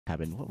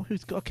cabin.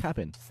 Who's got a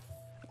cabin?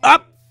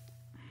 Up!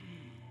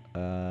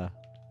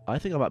 I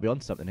think I might be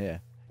on something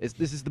here.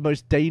 This is the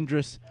most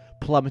dangerous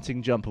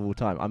plummeting jump of all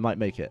time. I might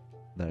make it.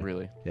 No.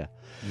 Really? Yeah.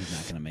 He's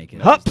not gonna make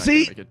it.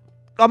 Hupsy!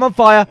 I'm on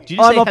fire. Did you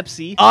just say Hep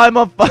C? I'm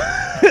on fire.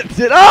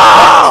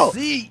 Oh!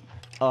 See?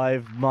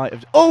 I might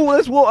have. Oh,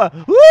 there's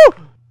water. Woo!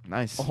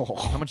 Nice. Oh.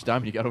 How much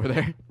diamond you got over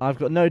there? I've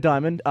got no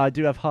diamond. I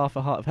do have half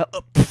a heart of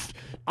health.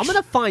 I'm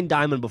gonna find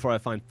diamond before I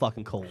find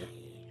fucking coal.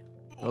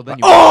 Well, then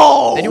you,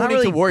 Oh! then you Not won't need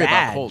really to worry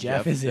bad, about coal,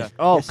 Jeff, is it? Yeah.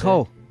 Oh, Yes, sir.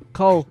 coal.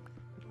 Coal.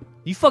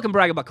 You fucking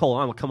brag about coal,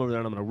 I'm gonna come over there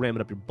and I'm gonna ram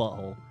it up your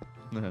butthole.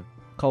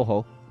 Coal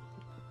hole.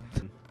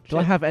 Do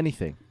I have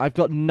anything? I've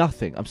got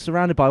nothing. I'm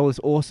surrounded by all this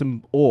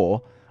awesome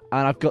ore,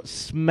 and I've got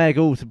smeg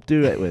all to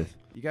do it with.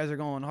 You guys are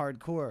going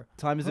hardcore.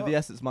 Time is of the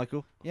essence,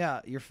 Michael. Yeah,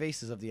 your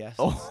face is of the essence.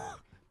 Oh.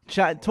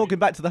 Talking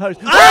back to the host.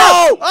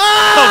 Oh!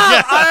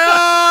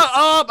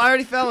 I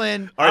already fell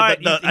in. All right,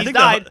 Alright, I think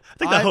died.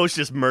 the host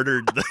just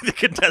murdered the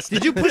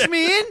contestant. Did you push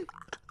me in?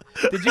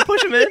 Did you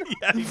push him in?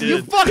 Yeah, he You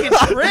did. fucking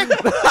prick!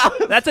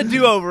 That's a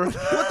do-over.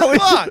 What the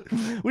fuck?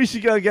 We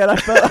should go again. I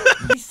felt.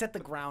 He set the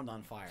ground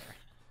on fire.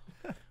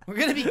 We're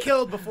gonna be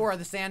killed before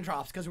the sand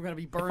drops because we're gonna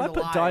be burned If I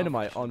alive. put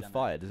dynamite on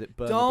fire, does it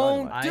burn the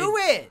Don't dynamite? do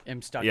it!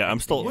 I'm stuck. Yeah, I'm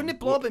still. Wouldn't it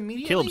blow up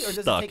immediately, Caleb's or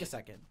does stuck. it take a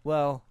second?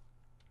 Well,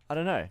 I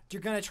don't know.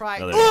 You're gonna try.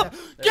 No, there you go.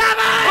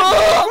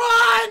 Gavin!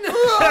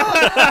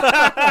 Run!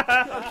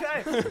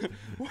 Okay.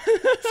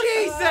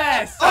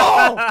 Jesus!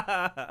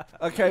 Oh!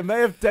 Okay, may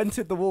have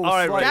dented the wall All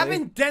right, slightly.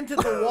 Gavin dented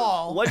the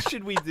wall. What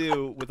should we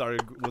do with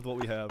what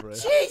we have, right?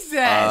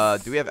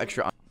 Jesus! Do we have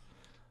extra?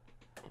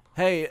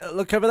 Hey,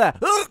 look over there.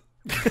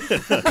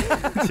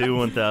 2,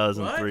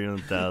 1,000, 3,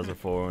 1,000,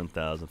 4,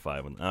 1,000,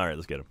 5. All right,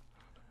 let's get him.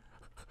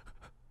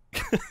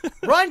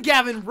 Run,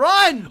 Gavin,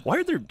 run! Why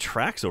are there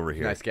tracks over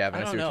here? Nice, Gavin.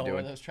 I I don't see know what you're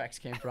where doing. those tracks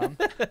came from.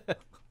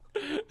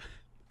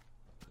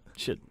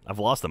 Shit, I've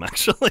lost them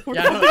actually. Where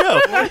Yeah, the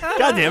fuck did they go?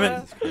 God damn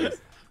it!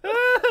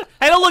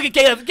 Hey, don't look at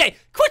Caleb. Okay,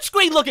 quit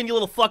screen looking, you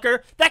little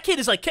fucker. That kid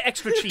is like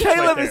extra cheap.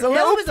 Caleb right is there. a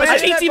little Caleb is bit. a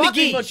Cheaty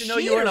fucking McGee. But you know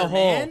you were in a cheater,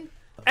 hole. man.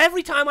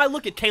 Every time I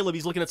look at Caleb,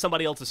 he's looking at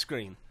somebody else's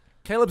screen.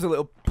 Caleb's a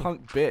little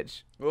punk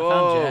bitch.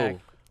 Whoa. Jack.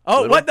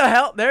 Oh, what the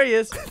hell? There he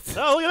is.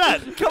 Oh, look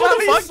at that! Come what at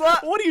the me,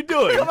 fuck? slut. What are you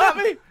doing? Come at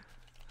me.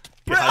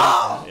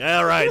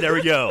 Yeah, right. There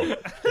we go.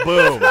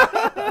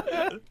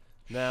 Boom.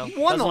 No, Won the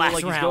doesn't look last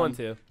like he's round. going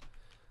to.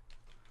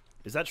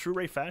 Is that true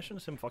Ray fashion?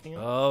 Is him fucking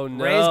up? Oh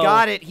no. Ray's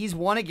got it. He's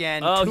won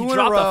again. Oh, 2 he in a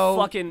dropped row.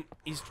 the fucking.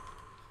 He's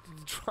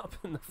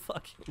dropping the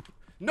fucking.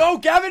 No,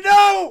 Gavin,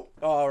 no!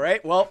 All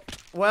right, well,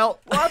 Well,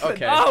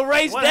 okay. Oh,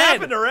 Ray's What dead.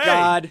 happened to Ray?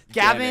 God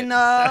Gavin,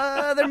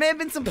 damn it. there may have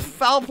been some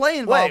foul play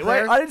involved Wait,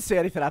 there. I didn't see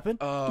anything happen.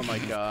 Oh, my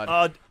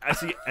God. I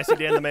see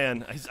Dan the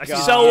man. I see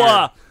God.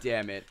 So,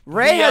 Damn it.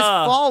 Ray the, has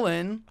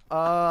fallen.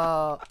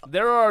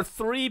 there are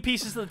 3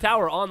 pieces of the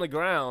tower on the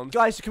ground.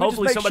 Guys, can we just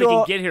Hopefully make somebody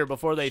sure- can get here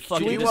before they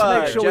fucking. we Can you, just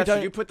make sure we Jeff, don't-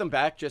 should you put them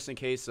back just in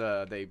case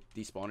they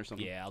despawn or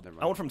something? Yeah, I'll- Never I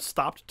mind. went from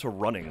stopped to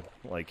running,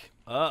 like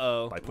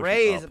Uh-oh. by pushing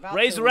Ray is up. about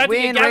Ray's to repping win.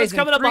 it. Gavin's Ray's in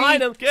coming up 3,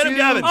 behind him. Get him, 2,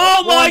 Gavin.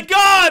 Oh my 1.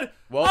 God!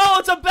 Well- Oh,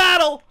 it's a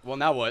battle. Well,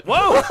 now what?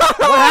 Whoa! What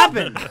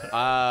happened?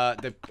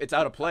 It's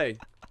out of play.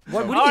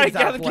 What do you All mean right, it's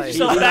out of Gavin, get play?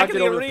 yourself He back knocked in it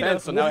the over arena.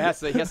 fence, so now he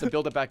has to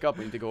build it back up.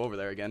 We need to go over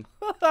there again.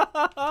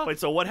 Wait,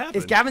 so what happened?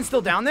 Is Gavin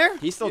still down there?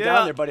 He's still Yeah.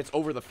 down there, but it's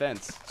over the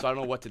fence, so I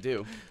don't know what to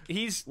do.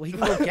 He's Well, he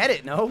can go get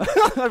it, no?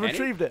 I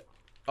retrieved it.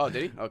 Oh,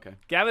 did he? Okay.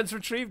 Gavin's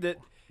retrieved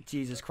it.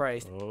 Jesus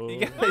Christ. Oh.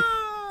 He's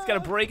got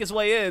to break his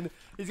way in.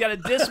 He's got to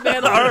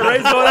dismantle. All right,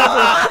 Ray's going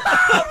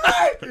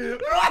after.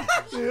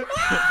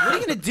 What are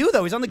you going to do,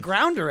 though? He's on the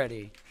ground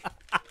already.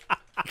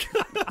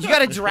 You got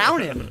to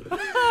drown him.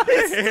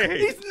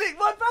 He's nicked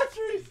my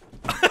batteries.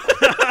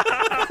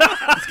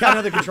 He's got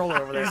another controller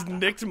over there. He's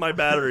nicked my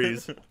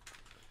batteries.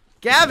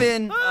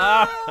 Gavin,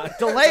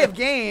 delay of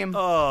game.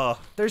 Oh,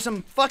 There's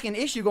some fucking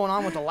issue going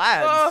on with the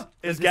lads.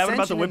 is There's Gavin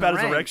about to dissension whip in out the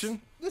his ranks.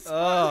 erection? This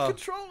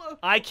controller.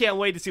 I can't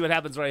wait to see what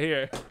happens right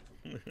here.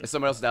 Is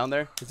someone else down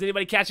there? Is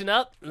anybody catching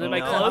up? Is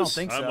anybody No, I don't close?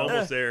 think I'm so.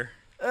 almost there.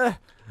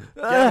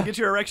 Gavin, get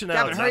your erection out.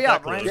 Gavin, It's hurry not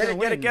up. that close. Ryan's gonna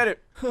win. Get it.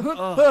 1,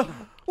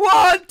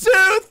 2,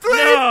 3,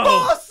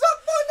 No. 4. Suck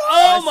my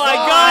Oh my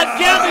God,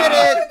 Get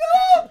Gavin!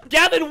 it.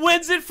 Gavin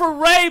wins it for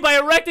Ray by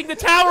erecting the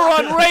tower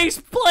on Ray's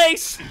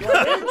place. Yeah,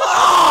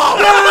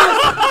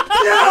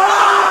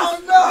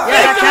 that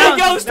Victory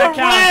counts. goes to That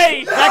counts.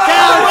 Ray. That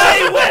counts.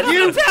 Ray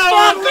wins the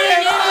tower.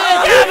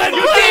 Gavin,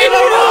 you gave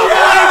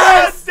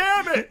Yes,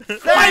 damn it!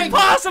 Quite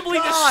possibly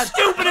the God.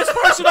 stupidest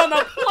person on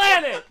the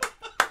planet.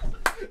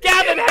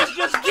 Gavin has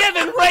just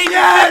given Ray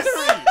the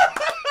victory.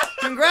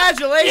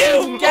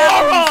 Congratulations, You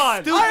Gavin.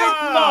 moron! Stupid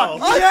Wow.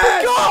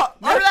 fuck.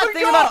 Remember that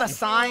thing about the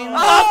sign?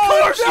 Of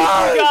course you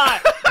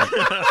forgot.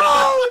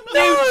 Oh,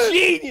 You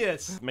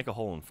genius. Make a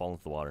hole and fall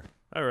into the water.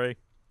 All right.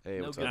 Hey,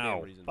 No what's good up? damn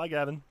Ow. reason. Bye,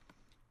 Gavin.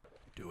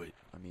 Do it.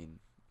 I mean,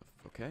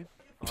 okay.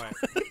 All right.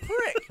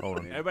 prick. Hold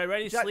on. Everybody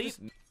ready to Jack, sleep? just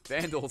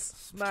Vandals.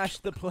 Smash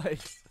the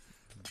place.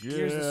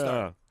 Here's the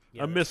start.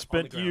 Yeah, a on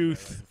misspent the ground,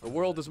 youth. The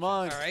world is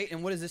mine. All right,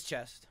 and what is this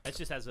chest? It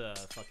just has a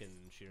fucking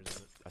shears in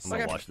it. I'm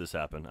gonna watch this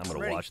happen. I'm gonna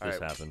ready. watch this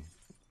All right. happen.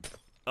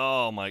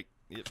 Oh my!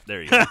 Yep,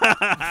 there you go.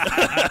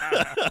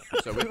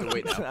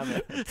 Damn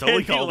it. Totally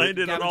And he called it.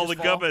 landed on Gavin all the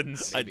just fall?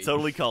 gubbins. I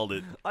totally called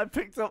it. I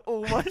picked up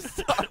all my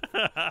stuff.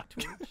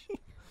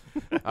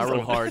 I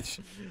roll hard.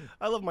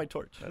 I love my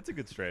torch. That's a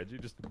good strategy.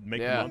 Just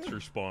make Yeah.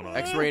 monsters spawn on.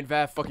 X-ray and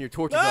VAF, fucking your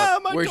torches Ah,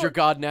 up. my Where's your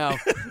god now?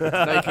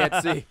 Now you can't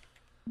see.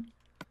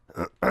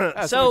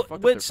 Ah, So, somebody fucked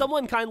up would their-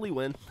 someone kindly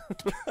win?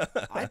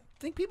 I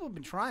think people have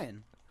been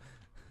trying.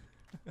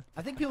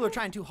 I think people are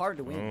trying too hard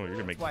to win. Oh, you're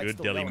gonna make That's why it's good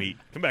still deli going. meat.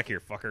 Come back here,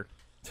 fucker.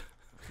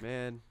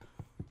 Man,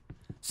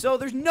 So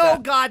there's no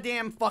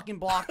goddamn fucking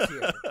blocks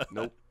here.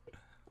 nope.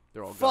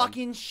 They're all gone.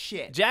 Fucking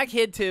shit. Jack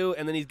hid 2,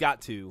 and then he's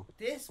got 2.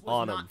 This was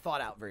On not him.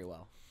 thought out very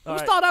well. It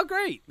was thought out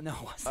great. No,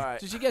 it wasn't. All right.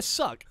 Just you guys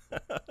suck.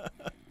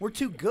 We're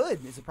too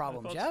good is the I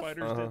problem, thought Jeff.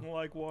 spiders didn't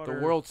like The water.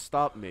 world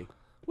stopped me.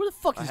 Where the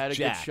fuck I is had a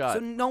Jack? good shot. So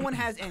no one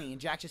has any, and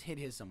Jack just hid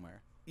his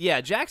somewhere.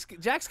 Yeah, Jack's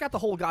got the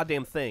whole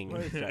goddamn thing.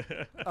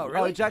 Oh, Oh,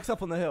 really? Jack's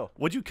up on the hill.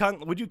 Would you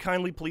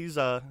kindly please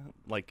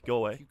like go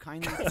away? You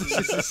kindly.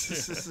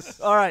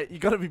 All right, you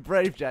gotta be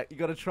brave, Jack. You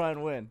gotta try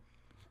and win.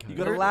 You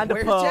gotta land a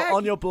where's pearl Jack?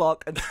 on your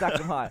block and stack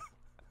them high.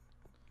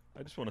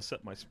 I just want to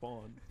set my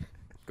spawn.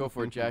 Go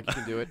for it, Jack. You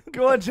can do it.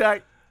 Go on,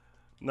 Jack.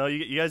 No,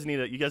 you guys need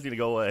to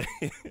go away.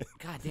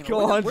 God damn it.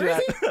 Go on, Where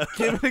is Jack.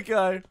 he? Give it a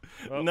go.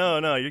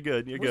 No, you're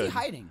good. You're Where's good. he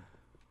hiding?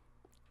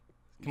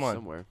 Come on.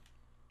 Somewhere.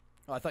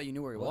 Oh, I thought you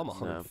knew where he Well, I'm was.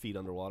 100 No. feet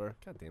underwater.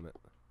 God damn it.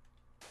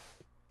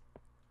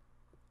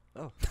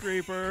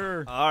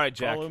 Creeper. All right,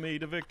 Jack. Follow me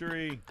to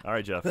victory. All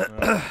right, Jeff.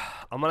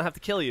 I'm gonna have to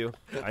kill you.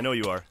 I know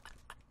you are.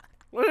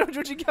 Where'd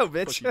you go,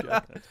 bitch?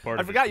 That's part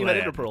I of forgot his you had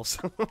plan. ender pearls.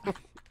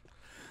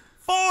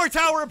 4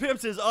 Tower of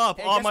Pimps is up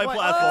Hey, on guess my what?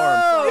 platform.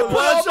 Oh,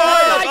 What's up?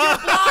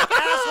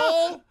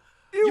 asshole!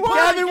 You won.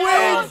 Gavin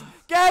wins.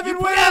 Gavin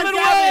wins. Gavin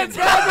wins.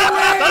 Gavin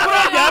wins. That's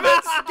right,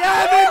 Gavin.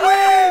 Gavin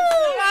wins.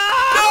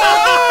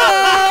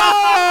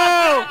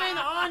 Gavin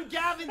on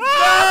Gavin's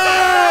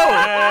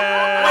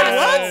Wait,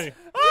 what?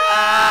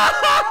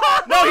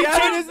 No, he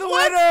Gavin changed is the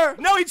winner.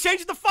 No, he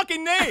changed the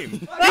fucking name. He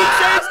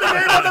changed the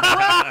name on the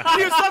press.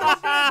 You son of a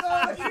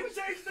bitch. You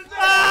changed the name.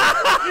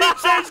 You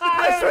changed the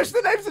I name. switched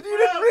the names and you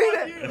didn't read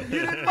it. You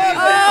didn't fuck it.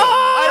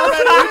 I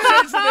read it. You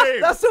changed the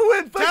name. That's a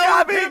win for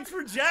Tower of Gavin. Pimps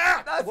for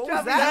Jack. That's What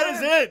was Gavin. That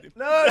is it.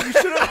 No, you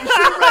should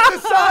have read the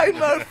sign,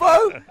 mofo.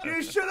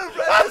 You should have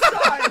read the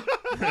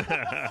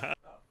sign.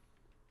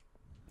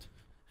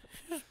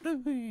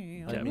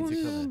 That means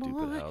you come to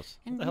stupid house.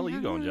 Where the hell are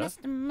you going, Jeff?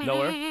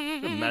 Nowhere.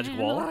 A magic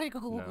wall?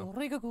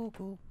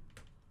 No.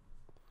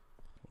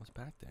 What's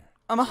back there?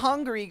 I'm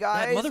hungry,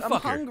 guys. I'm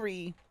motherfucker.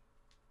 hungry.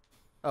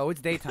 Oh,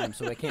 it's daytime,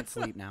 so I can't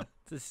sleep now.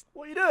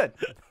 What are you doing?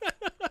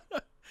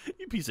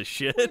 You piece of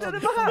shit. What are you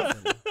doing in my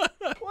house?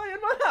 Why are you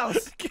in my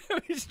house?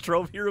 Gavin's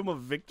trophy room of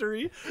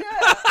victory.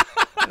 Yeah.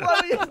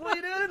 What are you doing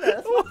in there?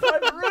 That's my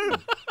private room.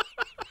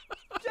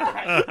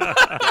 Jack.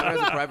 Gavin has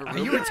a private room. Are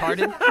you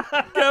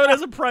retarded? Gavin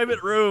has a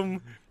private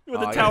room with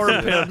Oh, a I Tower gotta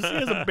of see this. Pimps. He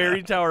has a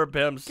buried Tower of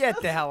Pimps.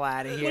 Get the hell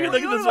out of What here. are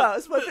you on about?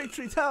 It's my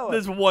victory tower.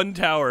 There's one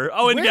tower.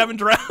 Oh, and Where- Gavin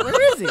drowned.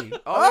 Where is he?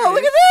 Oh,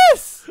 look at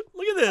this!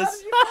 Look at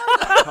this.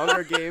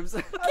 Hunger Games.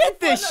 Get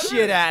this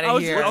shit out I of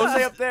was- here. I was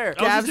Stay up there.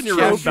 I was just in your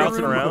Gav's room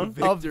trophy bouncing around.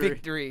 Of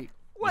victory.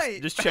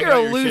 Wait. Just checking You're out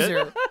a your loser.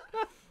 shit.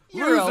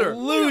 You're a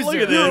loser. Look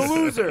at You're this. a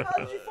loser. How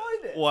did you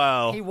find it?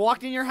 Wow. He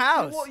walked in your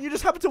house. You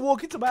just happened to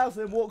walk into my house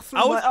and then walk through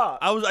my art.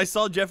 I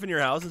saw Jeff in your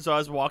house, and so I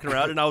was walking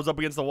around, and I was up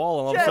against the wall,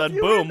 and all Jeff, of a sudden,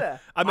 you were in boom! there.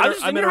 I'm I in, was a,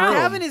 just I'm in in a your room.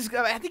 Gavin is.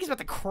 I think he's about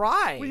to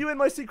cry. Were you in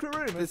my secret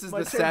room? This is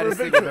My the chamber of saddest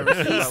thing I've victory.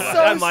 ever seen in my life.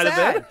 so I might have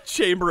sad. been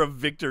Chamber of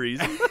Victories.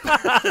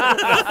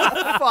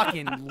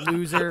 Fucking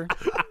loser.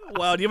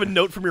 Wow, do you have a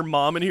note from your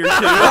mom in here too?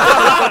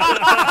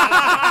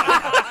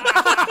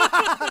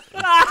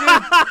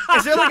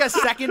 Is there like a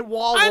second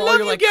wall where all love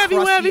your you, like Gabby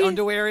crusty Wabby.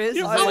 underwear is?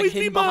 You'll Is it like always be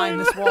hidden behind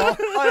mine. this wall?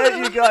 I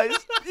hate you guys.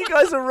 You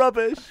guys are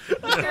rubbish.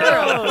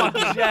 Oh,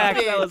 Jack,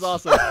 that was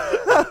awesome.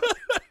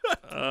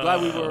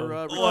 Glad we were.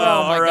 Wow, Oh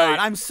my all right. god!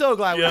 I'm so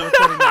glad we Yeah. were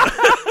recording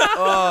that.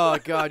 Oh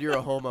God, you're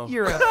a homo.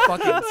 You're a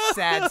fucking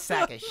sad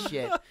sack of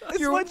shit. It's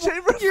You're my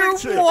chamber of You're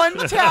victory. one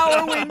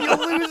tower win, you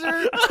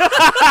loser.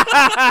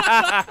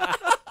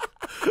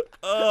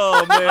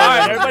 Oh man! All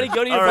right, everybody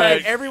go to your All bed.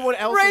 right. Everyone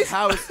else's Ray's-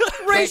 house.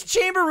 Ray's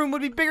chamber room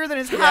would be bigger than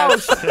his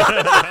house.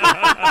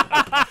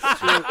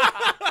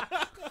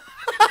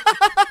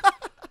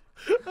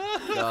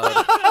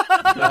 God,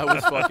 that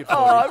was fucking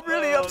Oh, funny. I'm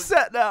really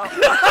upset now.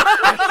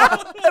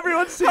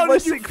 Everyone's seen my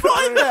secret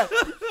room.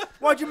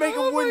 Why'd you make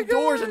them wooden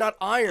doors and not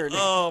iron?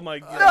 Oh my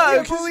god! I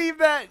can't believe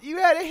that. You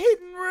had a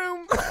hidden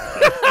room.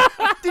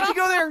 Did you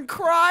go there and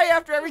cry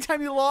after every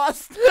time you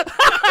lost?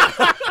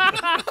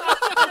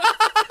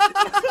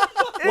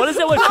 What is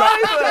it with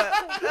Private.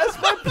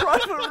 That's my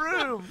private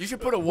room. You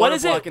should put a What water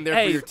is block it? in there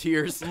Hey. for your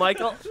tears.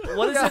 Michael?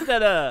 What is it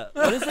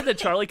that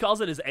Charlie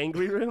calls it? His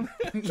angry room?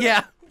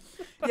 Yeah.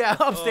 Yeah,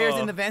 upstairs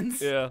in the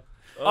vents. Yeah.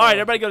 All right,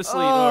 everybody go to sleep.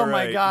 Oh All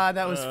my right. god,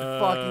 that was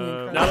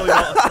fucking incredible.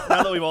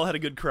 Now that we've all had a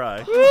good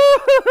cry.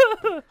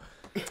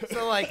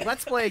 So like,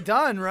 let's play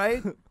done,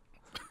 right?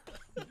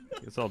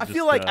 Guess I'll I just,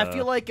 feel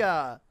like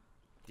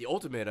The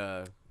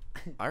ultimate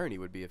irony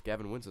would be if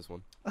Gavin wins this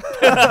one. that's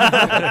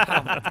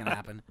gonna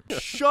happen.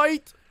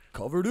 Shite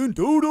covered in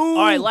doo-doo. All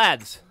right,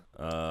 lads.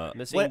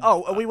 Missing. Wait,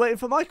 oh, are we waiting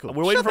for Michael?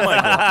 We're waiting for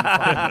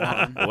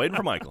Michael. We're waiting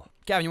for Michael.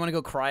 Gavin, you want to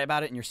go cry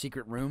about it in your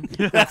secret room? Is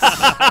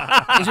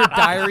your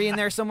diary in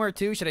there somewhere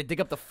too? Should I dig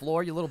up the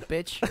floor, you little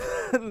bitch?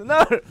 No.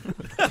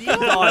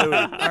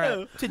 All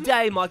right.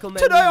 Today, Michael made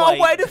Today me I'm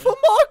wait. waiting for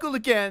Michael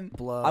again.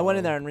 Blow. I went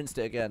in there and rinsed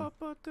it again.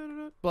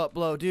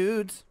 Blow,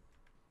 dudes.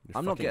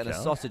 I'm not fucking getting a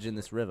cow. sausage in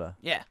this river.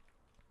 Yeah.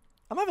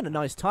 I'm having a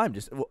nice time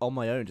just on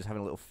my own, just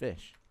having a little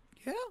fish.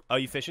 Yeah. Are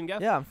you fishing,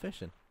 Gav? Yeah, I'm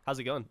fishing. How's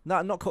it going? No,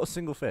 I've not caught a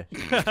single fish.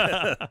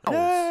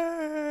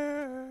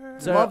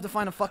 So love to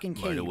find a fucking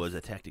cave. Murder was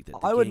a tactic that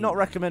I would not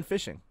recommend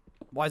fishing.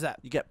 Why is that?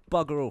 You get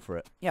bugger all for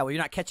it. Yeah, well,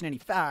 you're not catching any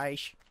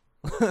fish.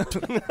 What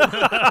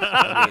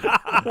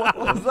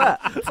was that?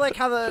 It's like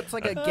how it's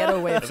like a ghetto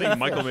way I of saying think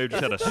Michael may have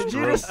just had a Did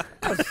you stroke.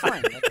 just,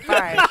 like,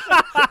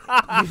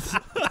 fish.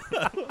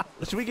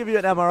 should we give you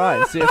an MRI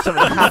and see if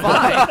something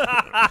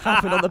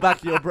happened on the back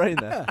of your brain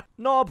there?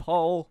 Knob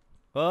hole.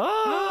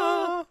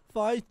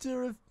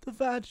 Fighter of the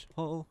vag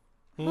hole.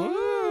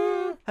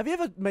 Have you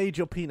ever made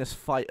your penis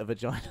fight a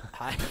vagina?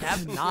 I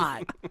have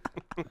not.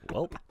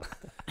 Well,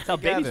 That's how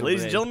babies were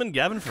ladies and made. gentlemen,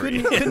 Gavin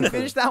Free. Couldn't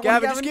finish that one,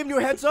 Gavin, Gavin. just giving you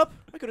a heads up.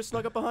 I could have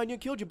snuck up behind you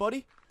and killed you,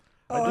 buddy.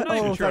 I didn't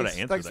even try to thanks,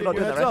 answer thanks that for not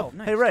doing question. that, Ray. Oh,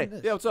 nice. Hey, Ray. Do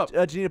this. Yeah, what's up? Do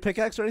you need a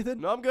pickaxe or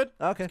anything? No, I'm good.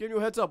 Okay. Just giving you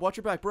a heads up. Watch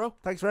your back, bro.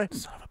 Thanks, Ray.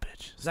 Son of a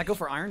bitch. Does that go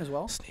for iron as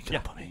well? Sneaking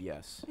up on me.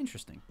 Yes.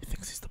 Interesting. He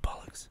thinks he's the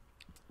bollocks.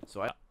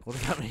 So I. What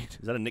does that mean? Is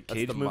that a Nick That's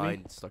Cage the movie?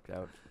 mind stuck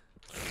out.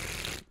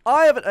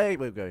 I haven't. Hey,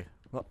 wait, go.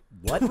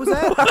 What was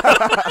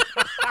that?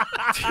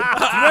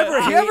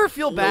 Do you ever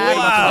feel bad?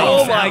 Wow. about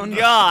Oh playing my sound?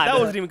 god. That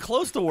wasn't even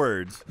close to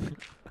words.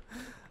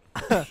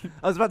 I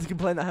was about to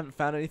complain that I haven't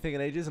found anything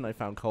in ages, and I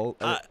found coal.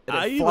 And it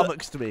I-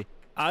 flummoxed me.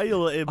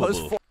 Well,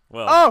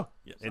 Oh!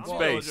 in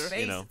Well, space,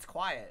 you know. It's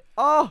quiet.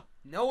 Oh!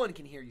 No one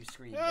can hear you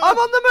scream. I'm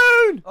on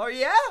the moon! Oh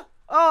yeah?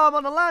 Oh, I'm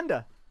on a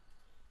lander.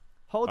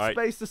 Hold All right.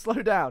 space to slow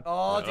down.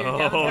 Oh, dude, Oh,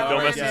 Gavin's got don't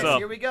our mess this answers. up.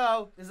 Here we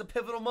go. This is a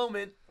pivotal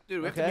moment.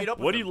 Dude, we have Okay. to meet up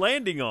with What are him. you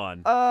landing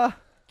on?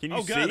 Can you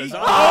Oh, see? God, is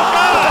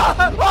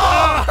that-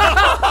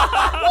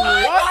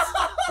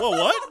 Whoa,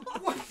 what?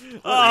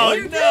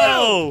 Oh,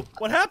 no.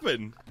 What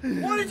happened?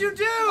 What did you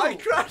do? I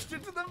crashed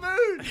into the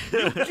moon!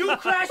 You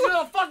crashed into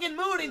the fucking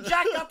moon and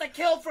Jack got the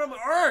kill from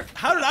Earth.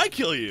 How did I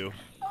kill you?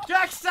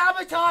 Jack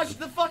sabotaged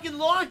the fucking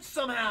launch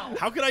somehow.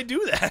 How could I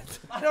do that?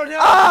 I don't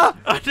know.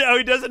 No,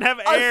 he doesn't have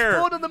I air.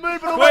 spawned on the moon,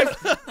 but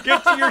Quick,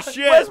 get to your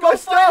shit. Where's my Go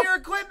stuff? find your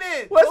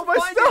equipment. Where's Go my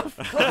find stuff?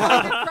 It. Go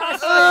find your crash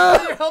site.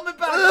 Put your helmet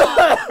back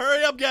on.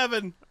 Hurry up,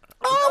 Gavin.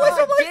 Oh, where's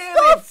all my Damn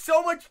stuff? it!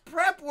 So much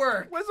prep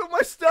work. Where's all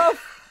my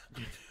stuff?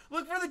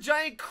 Look for the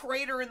giant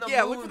crater in the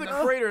Yeah, moon. look for the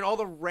crater and all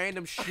the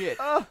random shit.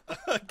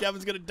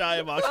 Gavin's gonna die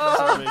of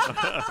oxygen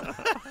starvation.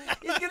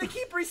 He's gonna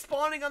keep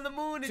respawning on the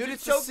moon and Dude, just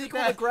it's a choke to sequel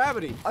death. to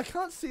Gravity. I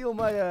can't see all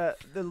my, the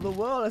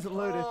world hasn't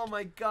loaded. Oh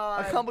my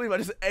god! I can't believe I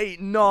just ate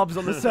knobs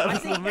on the I surface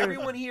of the think moon.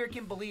 everyone here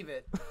can believe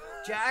it.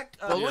 Jack,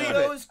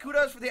 Believe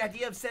kudos for the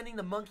idea of sending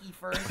the monkey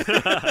first. he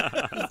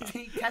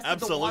tested the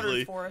Absolutely.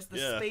 waters for us, the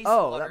Yeah. space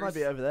Oh, waters. that might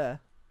be over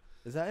there.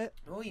 Is that it?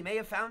 Oh, he may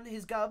have found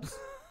his gubs.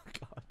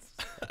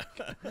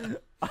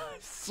 I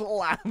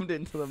slammed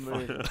into the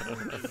moon.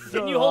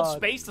 Didn't you hold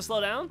space to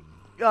slow down?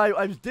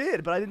 I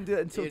did, but I didn't do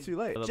it until too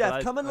late. But Jeff,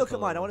 I- come and I look at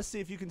thought mine. I I want to see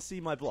if you can see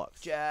my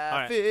blocks. Jeff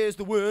right. is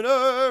the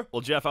winner.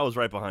 Well, Jeff, I was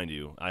right behind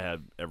you. I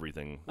had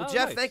everything. Well, Oh,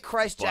 Jeff, nice. thank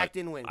Christ But Jack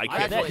didn't win. I I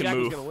can't bet fucking Jack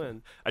was move. gonna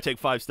win. I take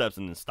 5 steps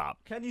and then stop.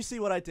 Can you see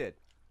what I did?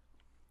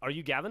 Are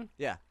you Gavin?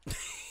 Yeah.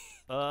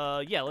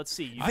 Yeah. Let's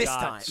see. You This got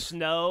time.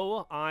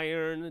 snow,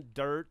 iron,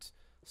 dirt,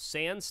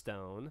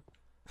 sandstone,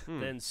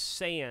 then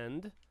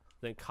sand,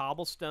 then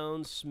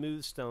cobblestone,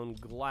 smooth stone,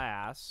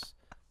 glass.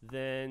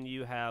 Then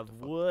you have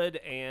wood,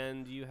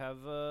 and you have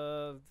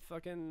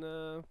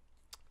fucking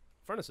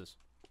furnaces.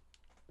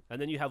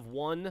 And then you have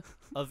one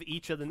of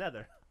each of the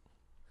nether.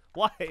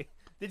 Why?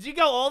 Did you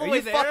go all the Are way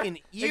you there? fucking and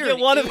ear get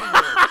one of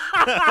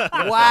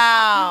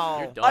Wow.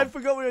 You're dumb. I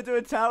forgot we were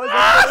doing towers.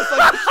 I was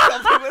like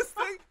shoveling this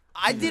thing.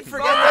 I did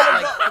forget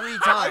that like 3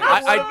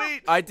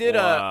 times.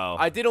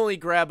 I did only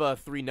grab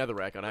 3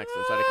 netherrack on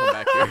accident, so I had to come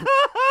back here.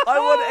 I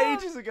won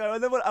ages ago,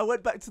 and then when I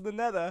went back to the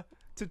nether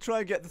to try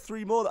and get the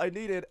 3 more that I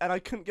needed, and I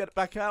couldn't get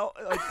back out.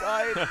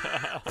 I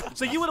died.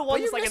 So you would have won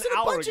But this you're like an missing a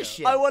hour bunch ago. of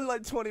shit. I won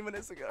like 20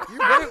 minutes ago.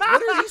 What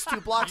are these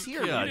 2 blocks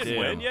here? Yeah, man? I didn't damn.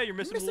 win. Yeah, you're You're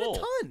missing missing the a wool.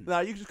 ton. No,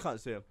 you just can't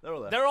see them. They're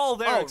all there. They're all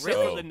there Oh, except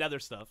really? for the nether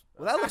stuff.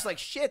 Well, that looks like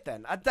shit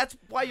then. That's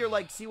why you're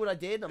like, see what I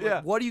did? I'm Yeah.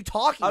 like, what are you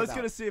talking I was about?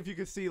 going to see if you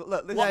could see.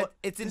 Look, this Well, is what,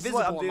 it's this is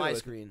what I'm invisible on dealing my with.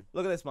 screen.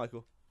 Look at this,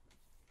 Michael.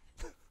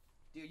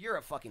 Dude, you're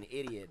a fucking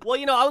idiot. Well,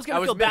 you know, I was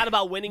gonna feel bad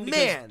about winning because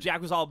Man. Jack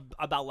was all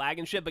about lag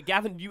and shit. But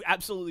Gavin, you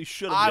absolutely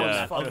should have I done was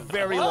that a fucking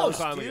very long close,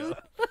 time dude. ago.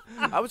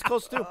 I was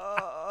close too. If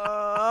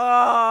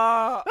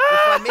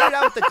I made it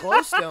out with the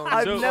glowstone,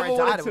 I've before never I died,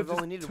 wanted I to would have just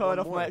only needed turn one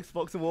off more. my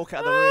Xbox and walk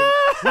out of the room.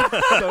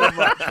 So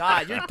much.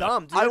 God, you're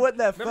dumb, dude. I went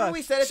there Remember first.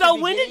 we said at So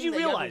the when did beginning you that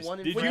haven't realize? won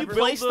in When you forever?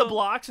 placed the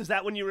blocks, is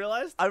that when you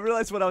realized? I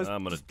realized when I was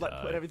I'm gonna just, like,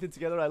 die. putting everything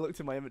together, I looked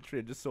in my inventory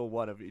and just saw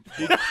one of each.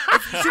 It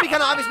should be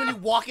kind of obvious when you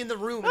walk in the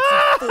room and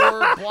see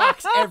 4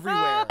 blocks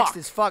everywhere. Next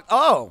is fuck.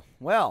 Oh,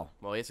 well.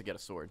 Well, he has to get a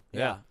sword.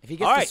 Yeah. If he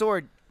gets All the right.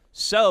 sword,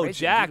 So, Racing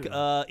Jack,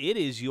 judo. it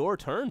is your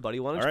turn, buddy.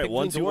 Why don't All you right, pick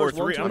 1, between 2, or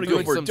doors? 3. I'm I'm going to go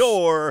doing for some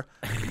door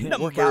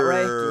Work out,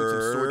 Ray. Doing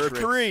some sword number tricks.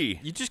 3.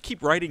 You just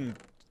keep writing.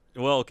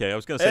 Well, okay, I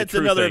was going to say It's true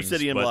another things,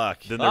 obsidian but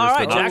block. Then All there's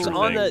right, the Jack's not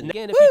on true the. thing.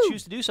 Again, if you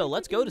choose to do so,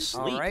 let's go to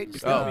sleep. All right. Oh,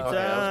 Sleepy okay,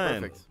 that was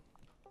time. perfect.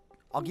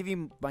 I'll give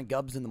you my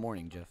gubs in the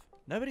morning, Jeff.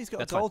 Nobody's got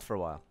That's gold for a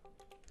while.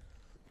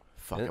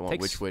 Fuck, Yeah, I want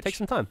takes- witch. Take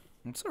some time.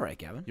 It's all right,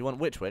 Gavin. You want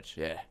which?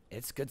 Yeah.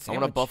 It's good I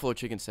sandwich. want a buffalo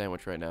chicken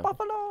sandwich right now.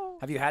 Buffalo.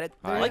 Have you had it?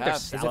 I like their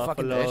have. Is it fucking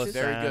Buffalo delicious?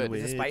 Very good.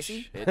 sandwich. Is it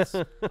spicy? It's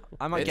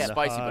I might it's get.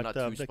 spicy, but heart not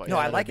of too the spicy. No,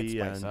 I like it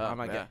Caribbean. spicy. I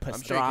might get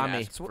I'm sure you can pastrami.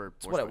 ask It's for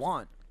what more I spice.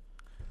 want.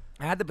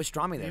 I had the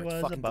pastrami there. He It's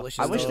was fucking a delicious.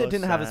 I wish they Buffalo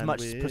didn't have as much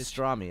sandwich.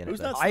 pastrami in it. Who's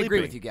though. not I agree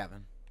sleeping? with you,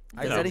 Gavin.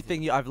 Is there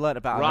anything I've learned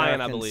about Ryan,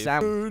 I American believe.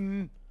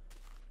 sandwich?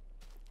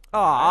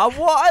 Ah,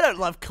 what? I don't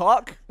love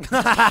cock.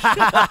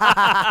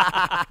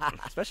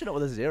 Especially not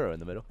with a 0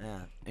 in the middle. Yeah.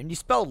 And you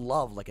spell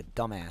love like a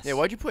dumbass. Yeah,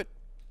 why'd you put?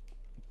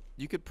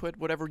 You could put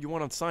whatever you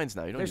want on signs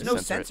now. You don't There's need no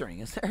to censor it. censoring,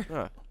 is there?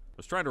 Huh. I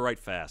was trying to write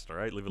fast, all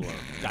right? Leave it alone.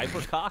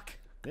 Diaper cock.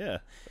 Yeah.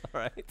 All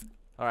right.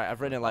 All right,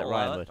 I've written it like I'll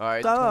Ryan allow would. All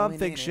right. Some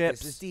think This is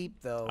ships. deep,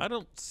 though. I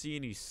don't see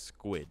any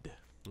squid.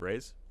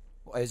 Raise?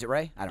 Is it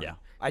Ray? I don't Yeah. know.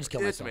 I just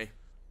killed It's myself. me.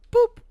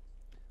 Boop.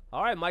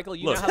 All right, Michael,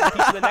 you Look. now have a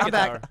piece of the I'm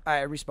back. Negatar. All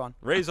right, respawn.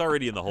 Ray's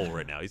already in the hole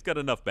right now. He's got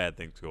enough bad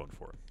things going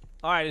for him.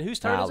 All right, and whose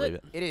turn I'll is leave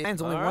it? it. It is.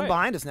 Man's only All one right.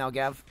 behind us now,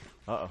 Gav.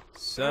 Uh-oh.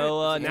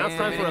 So now it's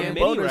time for a And mini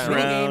bonus round.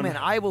 Mini round. game, and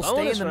I will stay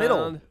Bonus in the middle.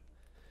 round.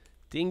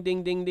 Ding,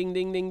 ding, ding, ding,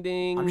 ding, ding,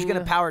 ding. I'm just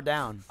gonna power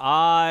down.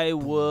 I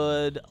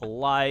would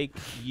like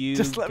you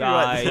Just let me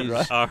write this in,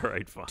 guys right? All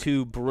right, fine.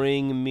 to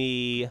bring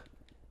me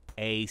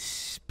a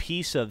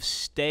piece of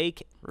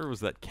steak. Where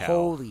was that cow?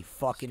 Holy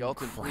fucking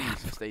Skeleton, crap!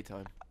 please. Stay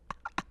time.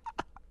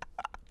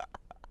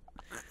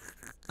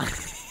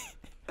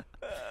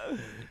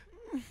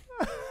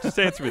 Just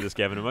answer me this,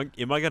 Gavin. Am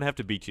I going to have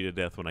to beat you to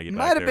death when I get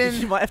Might back have there?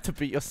 been- You might have to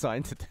beat your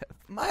sign to death.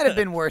 Might have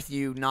been worth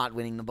you not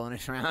winning the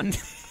bonus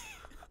round.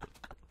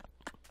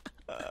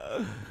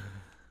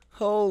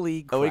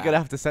 Holy crap! Are we gonna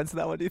have to censor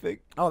that one? Do you think?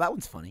 Oh, that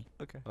one's funny.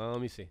 Okay. Let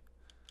me see.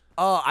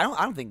 Oh, I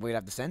don't think we'd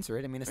have to censor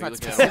it. I mean, it's Are you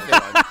not looking at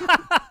specific.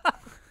 it?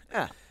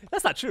 Yeah.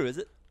 That's not true, is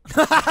it?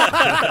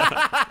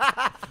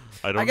 I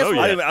don't guess know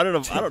we'll- yet. I don't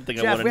know. I don't think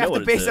I Jeff, want to we know have what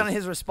to it base it says. on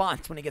his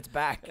response when he gets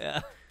back.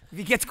 Yeah. If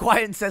he gets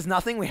quiet and says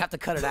nothing, we have to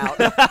cut it out.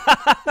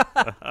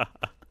 I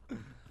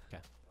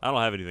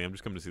don't have anything. I'm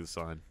just coming to see the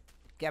sign.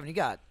 Gavin, you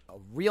got a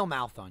real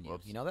mouth on you.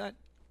 Whoops. You know that?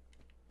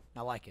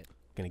 I like it.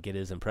 Gonna get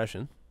his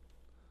impression.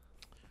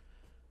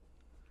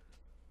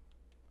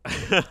 All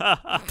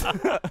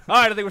right,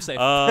 I think we're safe.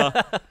 All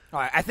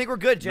right, I think we're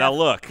good, Jeff. Now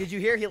look. Did you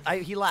hear?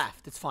 He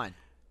laughed. It's fine.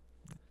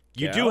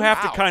 You Yeah. do have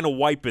Wow. to kind of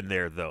wipe in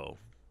there, though.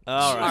 All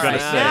All right. gotta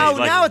right, say, now,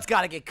 like- now it's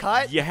got to get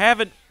cut. You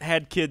haven't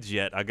had kids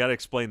yet. I got to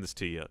explain this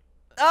to you.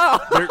 Oh,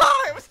 There-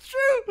 it was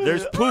true.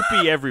 There's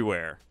poopy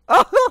everywhere.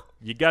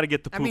 You got to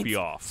get the I poopy mean,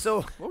 off.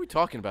 So What are we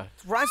talking about?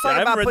 Ryan's Yeah, I talking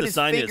haven't about read putting the his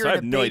sign yet, finger so I in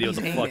have a no idea what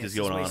baby's the fuck anus is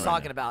going what on he's right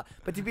talking now. about.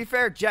 But to be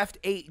fair, Jeff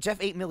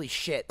ate Millie's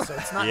shit, so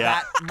it's not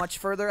Yeah. that much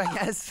further, I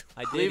guess.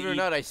 I did Believe it or eat-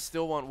 not, I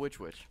still want witch.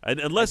 And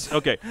unless,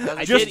 okay,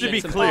 I just did to eat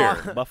be some clear,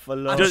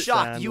 Buffalo I'm Does-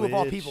 shocked. You of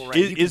all sandwich. people, right?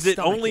 You can is it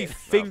stomach only it.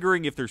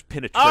 fingering if there's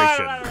penetration? All right,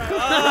 all right, all right, all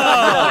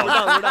right. We're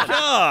done. We're done.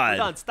 God. We're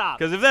done. Stop.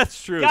 Because if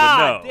that's true,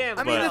 God then no. damn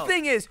it. I mean, But the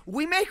thing is,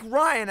 we make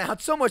Ryan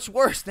out so much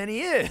worse than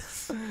he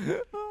is.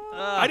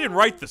 I didn't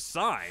write the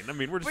sign. I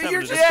mean, we're just But having you're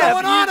a just discussion.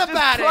 going on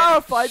about it.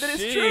 Clarify that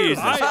it's true.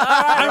 Jesus. I'm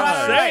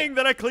right. saying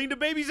that I cleaned a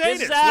baby's This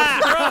anus. is What's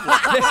the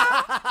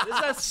problem?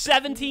 This is a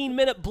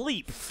 17-minute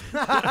bleep.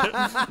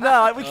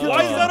 No, we can.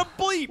 Why is that a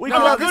bleep? We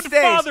I'm can- a this good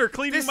stays. father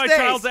cleaning This my stays.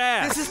 child's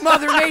ass. This is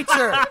Mother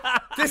Nature.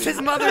 This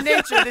is Mother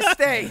Nature. This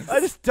stays. I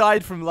just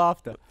died from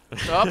laughter.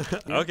 Up.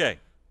 Okay.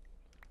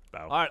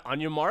 All right, on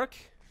your mark,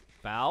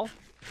 bow,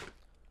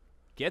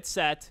 get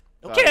set,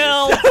 Bow.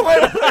 kill.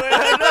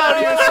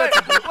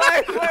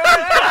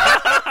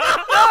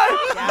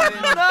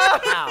 Gavin,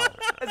 ow.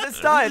 Is it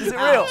started? Is it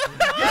real?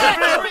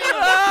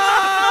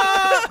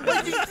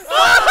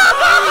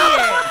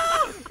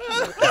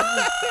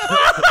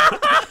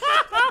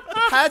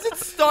 Has it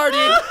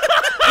started?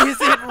 Is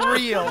it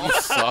real? You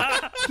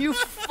suck. You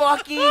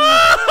fucking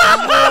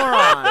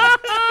moron.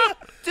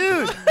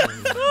 Dude,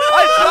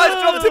 I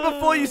dropped it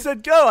before you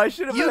said go. I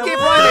should have. you been gave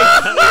able-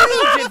 Ryan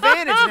a huge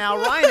advantage now.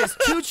 Ryan has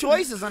 2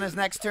 choices on his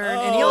next turn,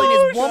 and he only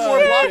needs one more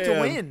block to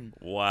damn. win.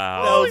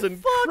 Wow. That was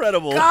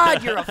incredible.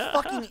 God, you're a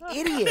fucking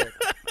idiot.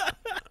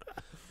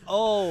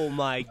 Oh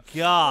my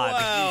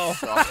God.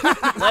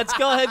 Wow. Let's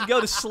go ahead and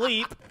go to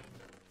sleep.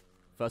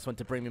 First one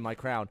to bring me my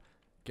crown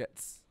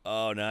gets.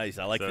 Oh, nice.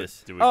 I like So,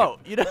 this. do we Oh,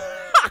 you know,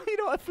 you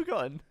know, I've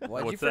forgotten.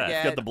 What'd What's you that?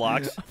 forget? Got the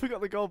blocks. I forgot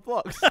the gold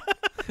blocks.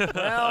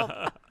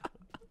 Well,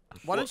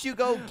 why don't you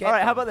go get All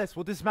right, how them? about this?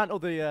 We'll dismantle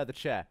the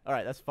chair. All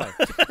right, that's fine.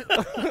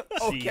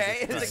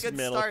 Okay, Jesus it's a good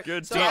Christ. start.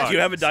 Good so talk. Do you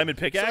have a diamond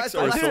So pickaxe as the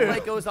or last something?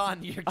 night goes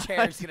on, your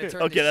chair's gonna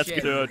turn Okay, to that's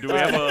shit. good. Do we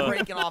have a?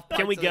 Breaking off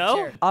Can we parts of the go?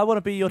 chair. I want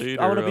to be your.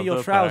 Leader I want to be of your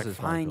the trousers.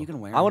 pack. Fine, Michael. you can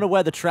wear I want to them.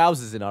 wear the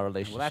trousers in our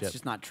relationship. Well, that's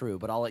just not true,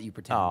 but I'll let you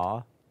pretend.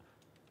 Aw.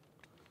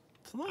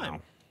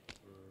 Slime.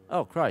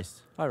 Oh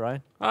Christ. Hi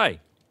Ryan. Hi.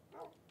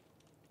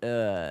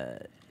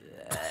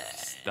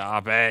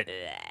 Stop it.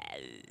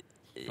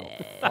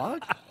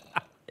 Fuck?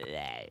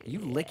 Are you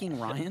licking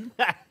Ryan?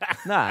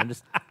 Nah, I'm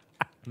just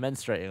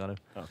menstruating on him.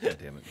 Oh, God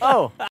damn it.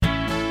 Oh.